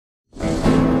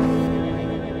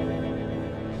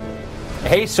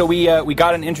Hey, so we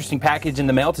got an interesting package in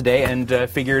the mail today, and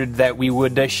figured that we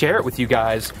would share it with you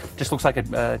guys. Just looks like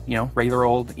a regular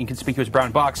old inconspicuous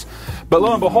brown box, but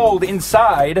lo and behold,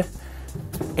 inside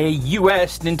a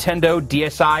U.S. Nintendo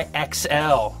DSi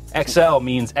XL. XL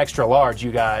means extra large,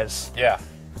 you guys. Yeah.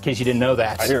 In case you didn't know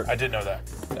that. I did know that.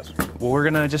 Yes. Well, we're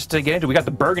gonna just get into it. We got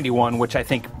the burgundy one, which I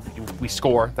think we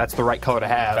score. That's the right color to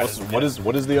have. What is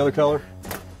the other color?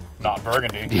 Not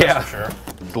burgundy. Yeah. That's for sure.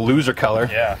 The loser color.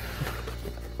 Yeah.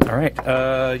 All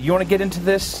right. You want to get into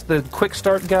this, the quick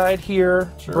start guide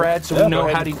here, Sure. Brad, so we know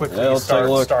how to quickly let's take a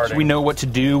look. so we know what to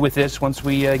do with this once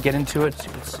we get into it.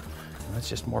 That's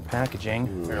just more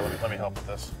packaging. Here, let me help with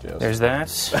this. Yes. There's that.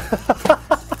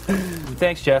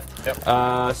 Thanks, Jeff.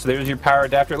 Yep. So there's your power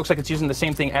adapter. It looks like it's using the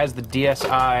same thing as the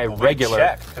DSi regular.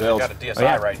 Check, because we got a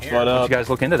DSi right here. Why not? Let you guys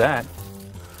look into that.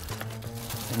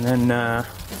 And then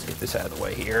let's get this out of the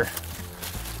way here.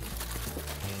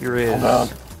 Here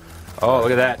is. Oh,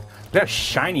 look at that! Look how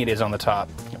shiny it is on the top.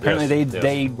 Apparently,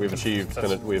 yes. We've achieved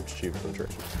penetration.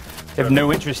 They have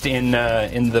no interest in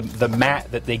the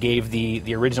matte that they gave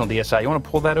the original DSi. You want to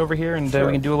pull that over here, and Sure.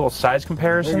 we can do a little size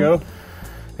comparison. There you go.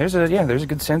 There's a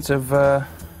good sense of the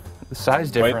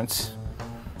size difference.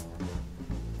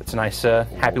 It's a nice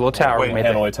happy little tower. Wait, we made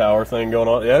Hanoi Tower thing going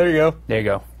on. Yeah, there you go. There you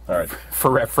go. All right. For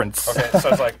reference. Okay, so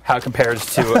it's like how it compares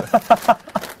to.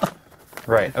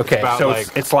 Right. Okay. About So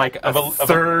like it's like a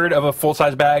third of a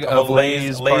full-size bag of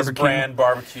Lay's barbecue. brand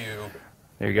barbecue.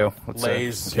 There you go. Let's,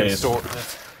 Lay's okay. store.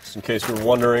 Just in case you're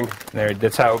wondering. There.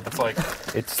 That's how.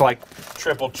 It's like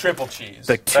triple cheese.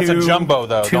 Like That's a jumbo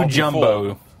though. Two Don't be jumbo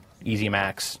fooled. Easy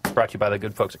Max. Brought to you by the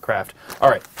good folks at Kraft. All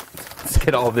right. Let's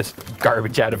get all of this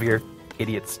garbage out of here,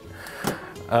 idiots.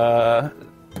 So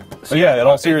yeah, in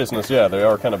all seriousness, yeah, they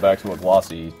are kind of back to a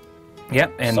glossy.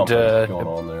 Yep, and something going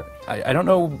on there. I don't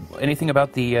know anything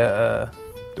about the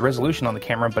resolution on the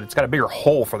camera, but it's got a bigger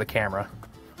hole for the camera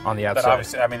on the outside. But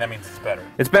obviously, I mean, that means it's better.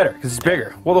 It's better because it's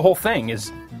bigger. Well, the whole thing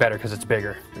is better because it's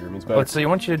bigger. Bigger means better. Let's see. I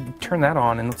want you to turn that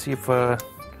on, and let's see if do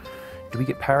we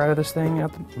get power out of this thing?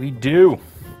 We do.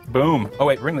 Boom. Oh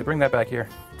wait, bring that back here,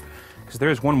 because there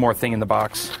is one more thing in the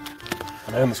box.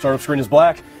 And the startup screen is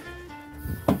black.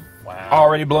 Wow.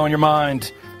 Already blowing your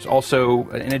mind. There's also,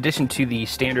 in addition to the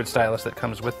standard stylus that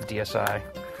comes with the DSi,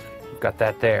 we've got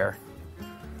that there.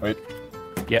 Wait.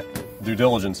 Yep. Due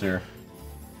diligence here.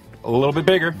 A little bit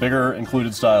bigger. Bigger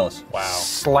included stylus. Wow.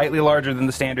 Slightly larger than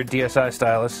the standard DSi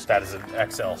stylus. That is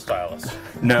an XL stylus.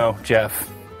 No, Jeff.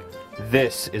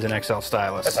 This is an XL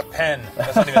stylus. That's a pen.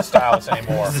 That's not even a stylus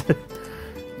anymore.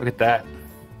 Look at that.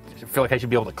 I feel like I should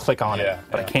be able to click on it,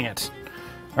 but I can't.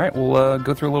 All right, we'll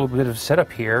go through a little bit of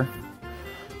setup here.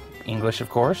 English, of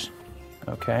course.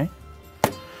 Okay.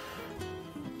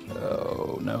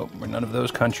 Oh, no, we're none of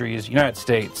those countries. United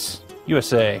States,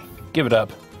 USA, give it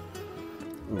up.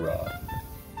 Hoorah.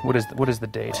 What is the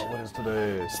date? What is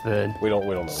today? It's the We don't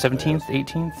know. 17th,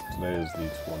 18th? Today is the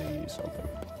 20-something.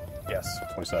 Yes.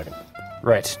 22nd.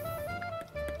 Right.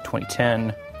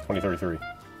 2010. 2033.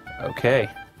 Okay.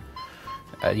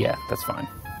 Yeah, that's fine.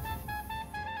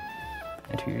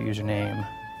 Enter your username.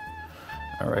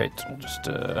 All right, we'll just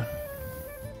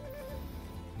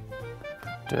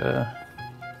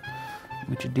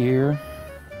Lucha Deer.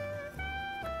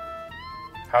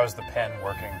 How's the pen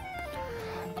working?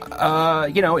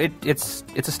 It's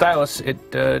a stylus.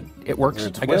 It works.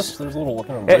 I guess. There's a little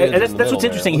kind of That's what's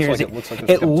interesting here.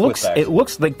 It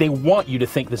looks like they want you to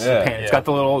think this is a pen. It's got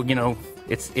the little,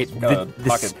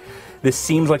 This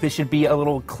seems like this should be a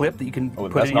little clip that you can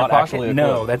put in your pocket.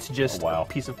 No, that's just a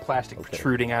piece of plastic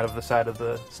protruding out of the side of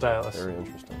the stylus. Very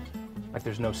interesting. Like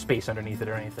there's no space underneath it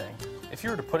or anything. If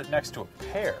you were to put it next to a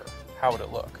pear, how would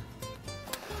it look?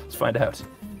 Let's find out.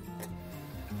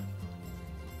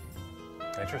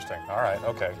 Interesting. All right.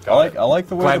 Okay. I like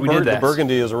the way the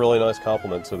burgundy is a really nice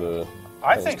compliment to the.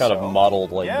 I think it's kind of mottled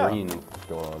green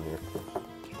going on here.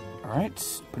 All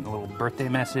right, putting a little birthday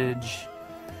message.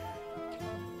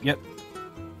 Yep.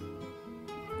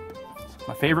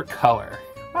 My favorite color.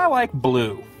 I like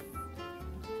blue.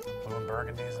 Blue and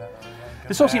burgundy, is that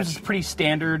this all seems pretty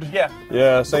standard. Yeah.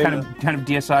 Yeah, same. Kind of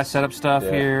DSi setup stuff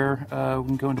here. We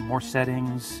can go into more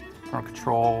settings, turn on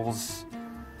controls.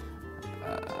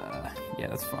 Yeah,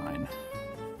 that's fine.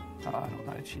 I don't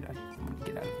know. I'm gonna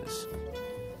get out of this.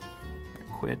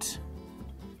 Quit.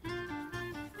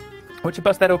 Why don't you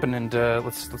bust that open and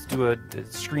let's do a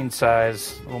screen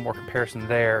size, a little more comparison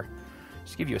there.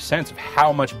 Just give you a sense of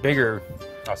how much bigger.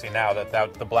 Oh, see now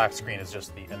that the black screen is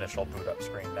just the initial boot up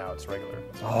screen. Now it's regular.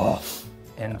 Oh,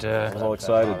 and I'm all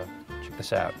excited. Check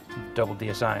this out. Double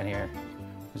DSi in here.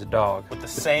 He's a dog. With the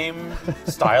same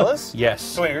stylus? Yes.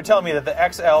 So wait, you're telling me that the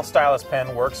XL stylus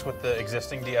pen works with the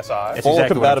existing DSi? It's Full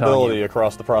exactly what I'm telling compatibility you.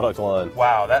 across the product line.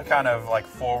 Wow, that kind of like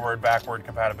forward, backward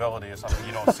compatibility is something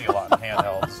you don't see a lot in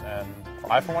handhelds, and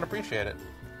I, for one, appreciate it.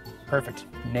 Perfect.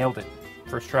 Nailed it.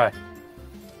 First try.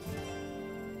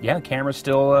 Yeah, the camera's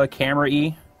still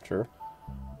camera-y. Sure.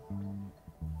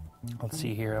 Let's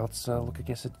see here. Let's look, I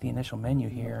guess, at the initial menu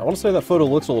here. I want to say that photo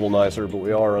looks a little nicer, but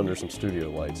we are under some studio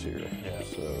lights here. Yeah.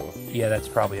 So Yeah, that's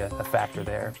probably a factor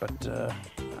there. But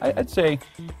I'd say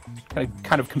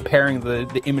kind of comparing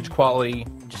the image quality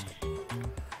just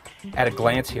at a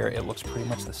glance here, it looks pretty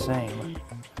much the same.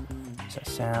 DSi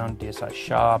Sound, DSi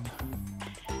Shop.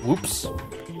 Whoops.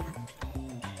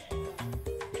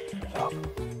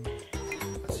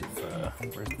 Let's see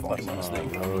if, where's the volume on this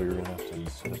thing? no, you're gonna have to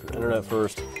set up your internet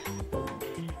first.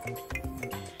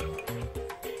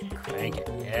 Crank it,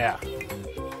 yeah.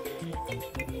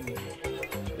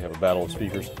 You have a battle of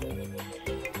speakers.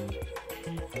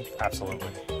 Absolutely.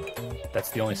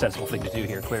 That's the only sensible thing to do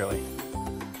here, clearly.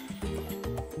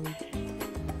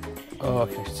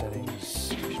 Okay, settings,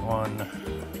 section 1.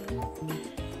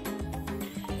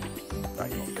 All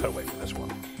right, you want to cut away from this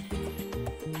one.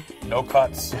 No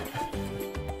cuts.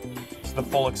 It's the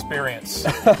full experience.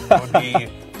 It would be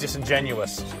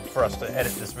disingenuous for us to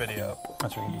edit this video.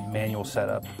 That's where you do manual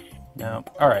setup. No.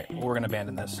 All right, well, we're going to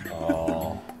abandon this.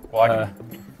 Oh. Well,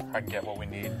 I can get what we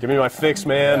need. Give me my fix,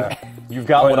 man. You've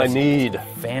got what I need.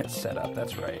 Advanced setup,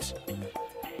 that's right.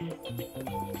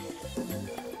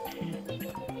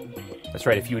 That's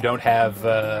right, if you don't have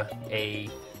a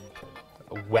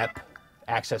WEP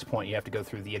access point, you have to go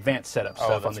through the advanced setup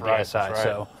stuff on the right, DSi. that's right.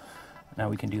 So now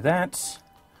we can do that.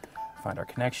 Find our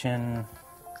connection.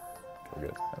 We're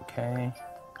good. Okay.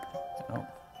 Oh.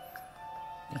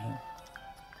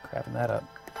 Crapping that up.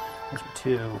 There's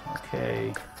 2.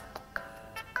 Okay.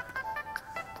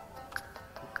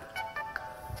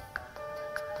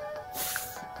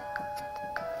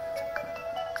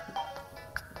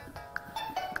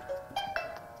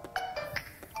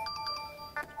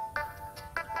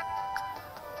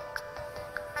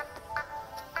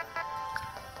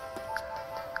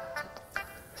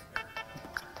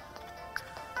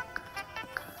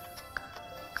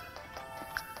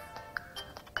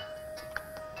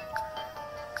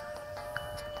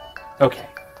 Okay.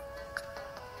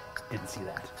 Didn't see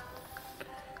that.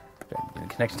 Okay,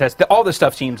 connection test. All this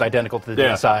stuff seems identical to the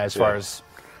Yeah, DSi as far yeah.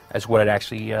 as what it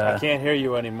actually. I can't hear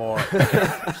you anymore.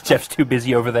 Jeff's too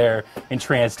busy over there,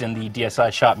 entranced in the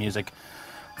DSi shop music.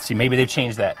 Let's see, maybe they've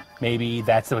changed that. Maybe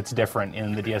that's what's different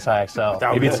in the DSi XL.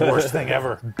 That would Maybe be the worst thing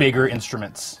ever. bigger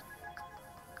instruments.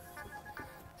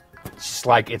 It's just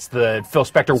like it's the Phil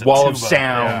Spector wall of tuba,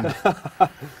 sound. yeah.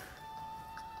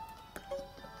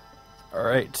 All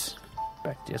right.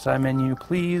 Back to DSi menu,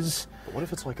 please. But what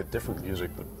if it's like a different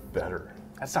music but better?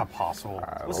 That's not possible.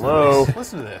 don't know.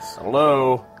 Listen to this. I don't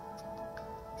know.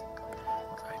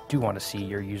 I do want to see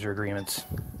your user agreements.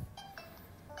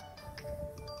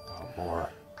 Oh, more.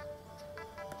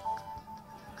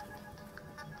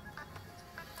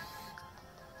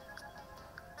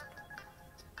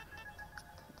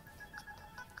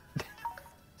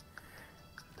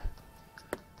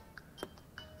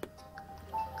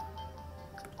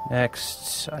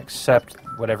 Next, I accept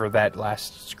whatever that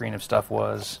last screen of stuff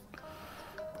was.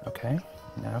 Okay,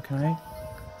 now can I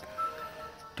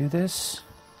do this?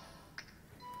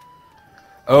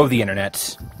 Oh, the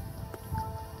internet.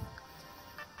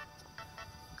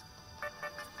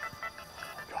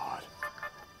 God.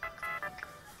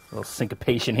 A little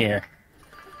syncopation here.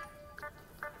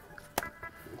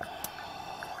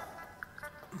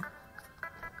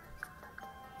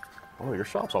 Oh, your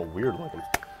shop's all weird looking.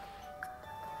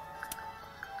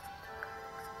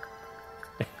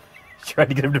 Trying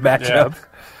to get him to match Yeah. up.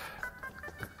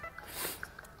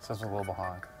 Says we're a little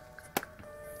behind.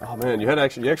 Oh man, you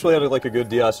actually had like a good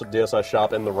DSi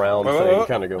shop in the round thing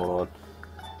kind of going on.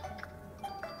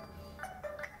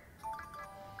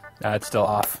 It's still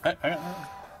off.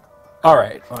 All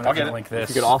right, well, I'll get it. link this.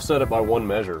 If you could offset it by 1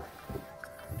 measure,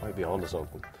 might be onto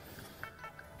something.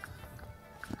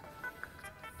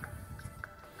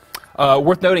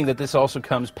 Worth noting that this also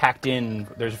comes packed in.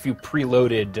 There's a few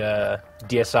preloaded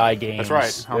DSi games.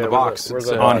 That's right. On Yeah, the box. where's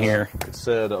It's, that on box? here. It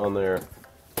said on there.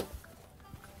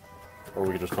 Or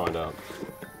we could just find out.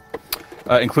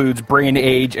 Includes Brain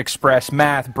Age Express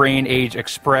Math, Brain Age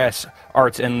Express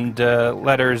Arts and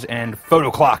Letters, and Photo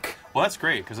Clock. Well, that's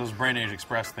great, because those Brain Age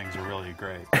Express things are really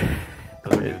great.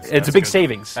 Those are good. It's That's a big good.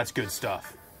 savings. That's good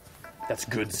stuff. That's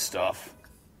good stuff.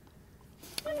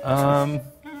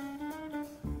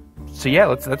 So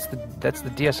yeah, that's the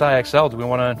DSi XL. Do we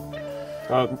want to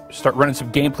start running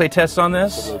some gameplay tests on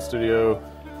this. Studio.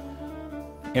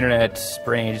 Internet,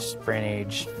 brain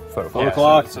age, photo Yeah,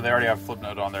 clock. so they already have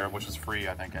Flipnote on there, which is free,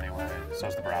 I think, anyway. So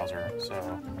is the browser.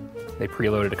 So They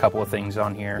preloaded a couple of things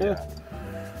on here. Yeah.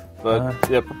 But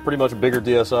yeah, pretty much a bigger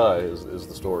DSi is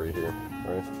the story here,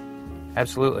 right?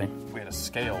 Absolutely. if we had a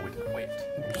scale, we could wait.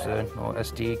 There's a little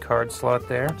SD card slot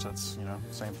there. So that's, you know,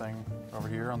 same thing over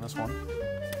here on this one.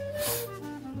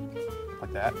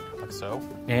 Like that, like so.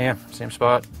 Yeah, same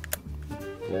spot.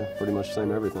 Yeah, pretty much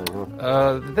same everything,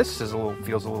 huh? This is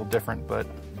feels a little different, but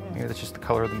maybe that's just the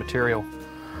color of the material.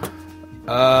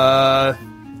 I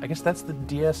guess that's the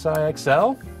DSi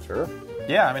XL. Sure.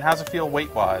 Yeah, I mean, how's it feel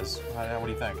weight-wise? What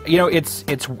do you think? You know, it's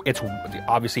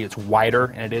obviously it's wider,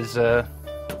 and it is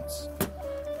it's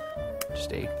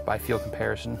just a by feel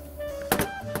comparison.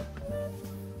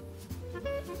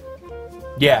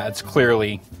 Yeah, it's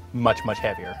clearly much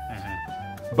heavier,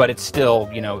 but it's still,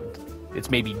 you know, it's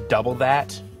maybe double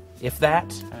that, if that.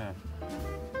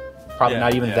 Probably Yeah,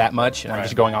 not even yeah. that much, and I'm Right.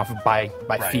 just going off of by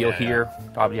feel yeah, here.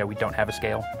 Yeah, we don't have a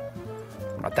scale.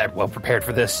 I'm not that well prepared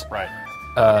for this. Right.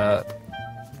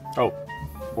 Oh,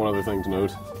 one other thing to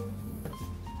note.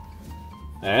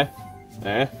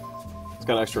 It's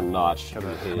got an extra notch.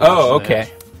 Oh, okay.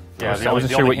 Yeah, I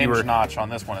wasn't sure what you were. notch on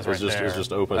this one is right It's just there. it's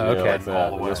just open, Okay. yeah, like that. All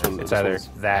the And way. this one, It's this either one's-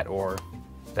 that or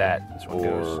that. This one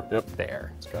goes Yep.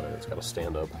 there. It's got a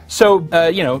stand up So,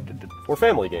 you know, for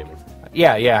family gaming.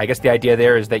 yeah. I guess the idea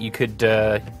there is that you could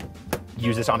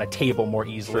use this on a table more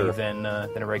easily Sure. than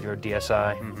a regular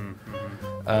DSi.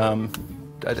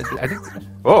 I think.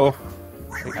 Oh,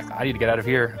 I need to get out of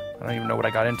here. I don't even know what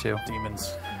I got into.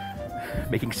 Demons.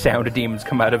 Making sound demons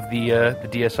come out of the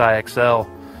DSi XL.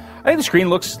 I think the screen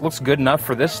looks good enough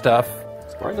for this stuff.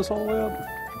 Is brightness all the way up?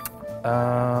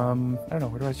 I don't know.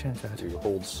 Where do I change that? You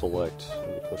hold select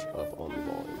and you push up on the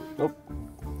volume. Nope.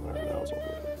 Alright, now it's all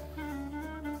the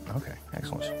way up. Okay,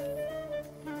 excellent.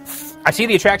 I see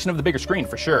the attraction of the bigger screen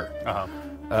for sure.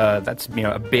 That's, you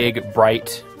know, a big,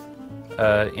 bright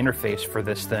interface for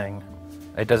this thing.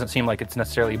 It doesn't seem like it's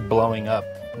necessarily blowing up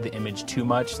the image too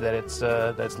much that it's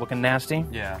looking nasty.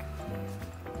 Yeah.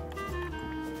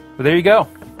 But there you go.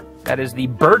 That is the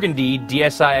Burgundy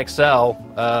DSi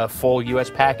XL full US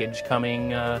package coming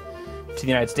to the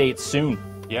United States soon.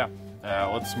 Yeah.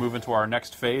 Let's move into our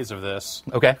next phase of this.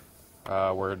 Okay,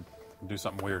 We're do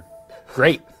something weird.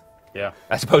 great. Yeah.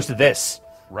 As opposed to this.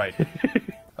 Right.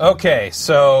 Okay,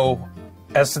 so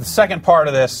as to the second part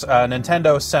of this,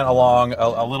 Nintendo sent along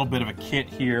a little bit of a kit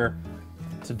here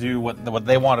to do what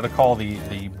they wanted to call the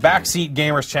Backseat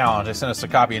Gamers Challenge. They sent us a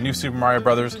copy of New Super Mario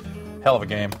Brothers, hell of a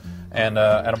game, and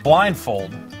a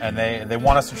blindfold, and they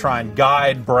want us to try and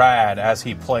guide Brad as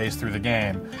he plays through the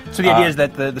game. So the idea is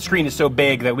that the screen is so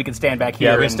big that we can stand back here.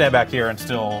 Yeah, we can and stand back here and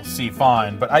still see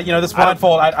fine. But this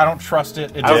blindfold, I don't trust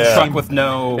it. It I don't doesn't suck seem with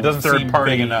no It doesn't third seem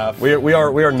party. big enough. We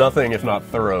are nothing if not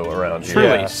thorough around here. Truly.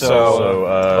 Yeah,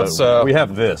 So, let's, we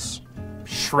have this.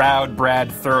 shroud Brad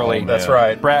thoroughly. Oh, That's Yeah.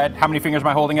 right. Brad, how many fingers am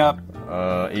I holding up?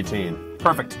 18.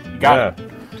 Perfect. You got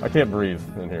it. I can't breathe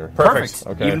in here. Perfect.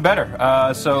 Okay. Even better.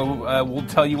 So we'll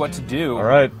tell you what to do. All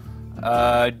right.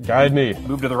 Uh, Guide me.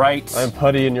 move to the right. I'm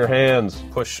putty in your hands.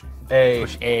 Push A.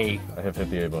 Push A. I have hit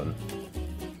the A button.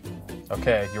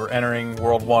 Okay, you're entering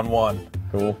World 1-1.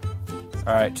 Cool.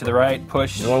 All right, to the right.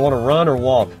 Push. Do I want to run or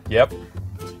walk? Yep.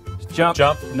 Jump.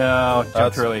 Jump. No, jump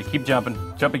That's- early. Keep jumping.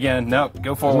 Jump again. No, go Isn't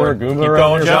there a forward. Goomba Keep around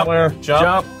going. here Jump. somewhere?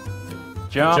 Jump.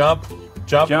 Jump. Jump.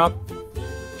 Jump. Jump.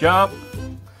 Jump.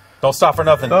 Don't stop for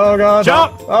nothing. Oh god.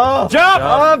 Jump. Oh. Jump.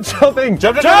 I'm jumping.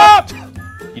 Jump. Jump!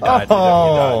 You died.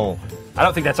 Oh. I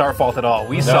don't think that's our fault at all.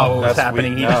 We saw what was that's-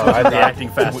 happening. we- He no, just wasn't I- reacting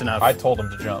fast enough. I told him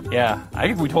to jump. Yeah, I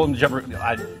think we told him to jump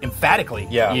emphatically.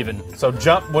 Yeah. Even So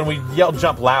jump, when we yell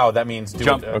jump loud, that means do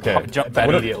jump. it. Okay. Jump What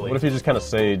immediately. if you just kind of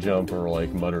say jump or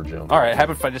like mutter jump? All right. How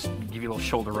about if I just give you a little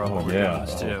shoulder rub while we're doing Yeah.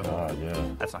 this too? Oh, God, yeah.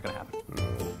 That's not gonna happen.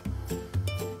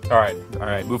 All right. All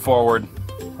right. Move forward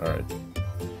All right.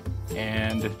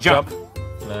 and jump.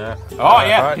 Nah. Oh All right,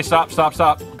 yeah. all right. Okay, stop. Stop.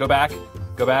 Stop. Go back.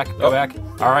 Go back. Go Oh. back.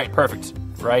 All right. Perfect.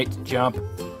 Right. Jump.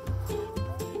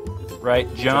 Right.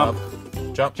 Jump.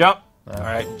 Jump. Jump. All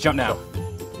right. Jump now.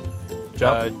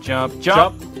 Jump. Jump. Jump.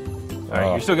 Jump. All right.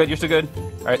 Oh. You're still good. You're still good.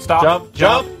 All right. Stop. Jump.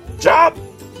 Jump. Jump.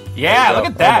 Yeah. Look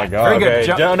at that. Oh my God. Very good. Okay.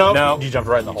 Jump. No. No. You jumped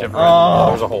right in the hole. jumped right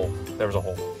There was a hole. There was a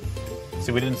hole.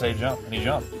 See, we didn't say jump, and he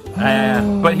jumped.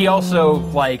 But he also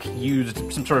like used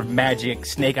some sort of magic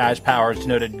Snake Eyes powers to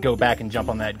know to go back and jump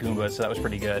on that Goomba, so that was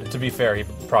pretty good. To be fair, he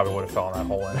probably would have fell in that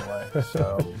hole anyway.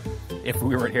 So If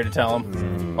we weren't here to tell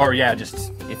him, or yeah,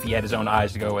 just if he had his own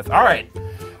eyes to go with. All right,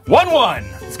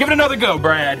 1-1. Let's give it another go,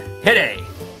 Brad. Hit A.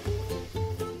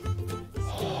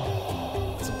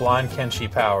 Blind Kenshi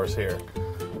powers here.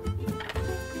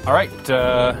 All right.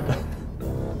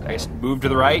 I guess move to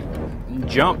the right. And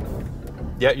jump.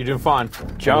 Yeah, you're doing fine.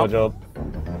 Jump. Jump.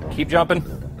 Keep jumping.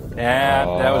 Yeah,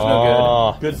 that was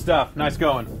no Good stuff. Nice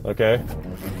going. Okay.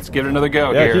 good. Let's give it another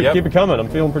go Yeah, here. keep it coming. I'm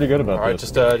feeling pretty good about All right, this.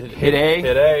 just Hit A.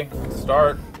 Hit A.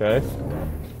 Start. Okay.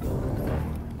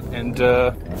 And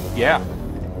yeah,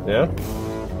 Yeah.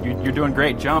 you're doing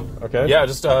great. Jump. Okay. Yeah,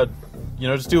 just you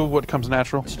know, just do what comes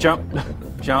natural. Just jump.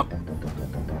 Jump.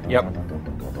 Yep.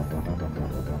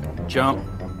 Jump.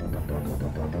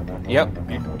 Yep.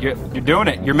 You're doing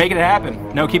it. You're making it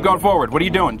happen. No, keep going forward. What are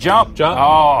you doing? Jump. Jump.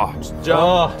 Oh.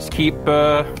 Jump. Just keep.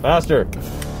 Faster.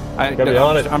 Gotta be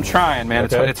on it. I'm trying, man.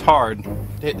 Okay. It's hard.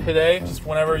 Hit A. Just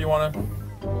whenever you want to.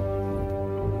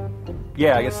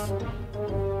 Yeah, I guess.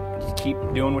 Just keep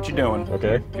doing what you're doing.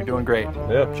 Okay. You're doing great.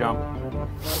 Yeah. Jump.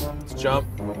 Just jump.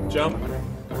 Jump.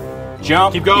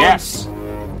 Jump. Keep going. Yes.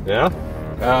 Yeah.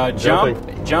 Jump.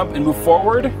 Jumping. Jump and move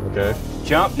forward. Okay.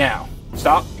 Jump now.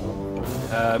 Stop.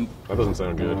 That doesn't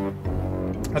sound good.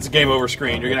 That's a game over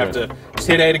screen. You're gonna have to just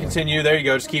hit A to continue. There you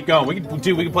go. Just keep going. We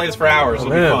can play this for hours.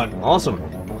 It'll be fun. Awesome.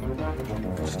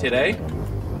 Just hit A.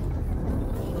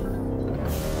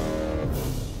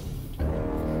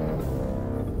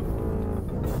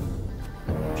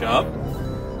 Jump.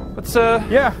 Let's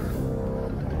yeah.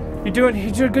 You're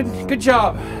doing good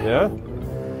job. Yeah.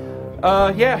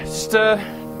 Yeah, just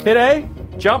Hit A.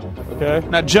 jump. Okay.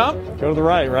 Now jump. Go to the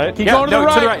right, right? Keep Yeah, going to no, the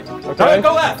right. to the right. Okay. All right,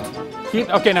 go left. Keep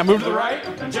okay, now move to the right.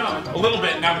 And jump. A little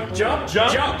bit. Now jump,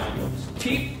 Jump. jump.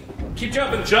 Keep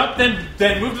jumping. Jump.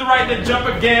 Then move to the right. Then jump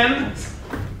again.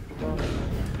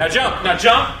 Now jump. Now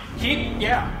jump. Keep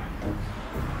yeah.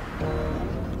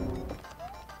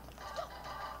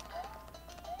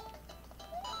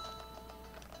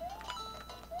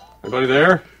 Anybody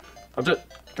there? I'm just.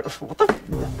 What the?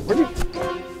 Where'd you?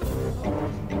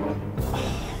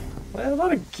 Man,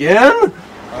 not again?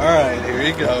 Alright, here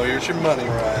you go. Here's your money,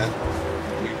 Ryan.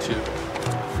 You too.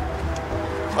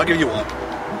 I'll give you one.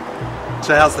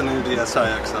 So how's the new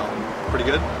DSi XL? Pretty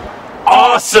good?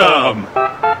 Awesome.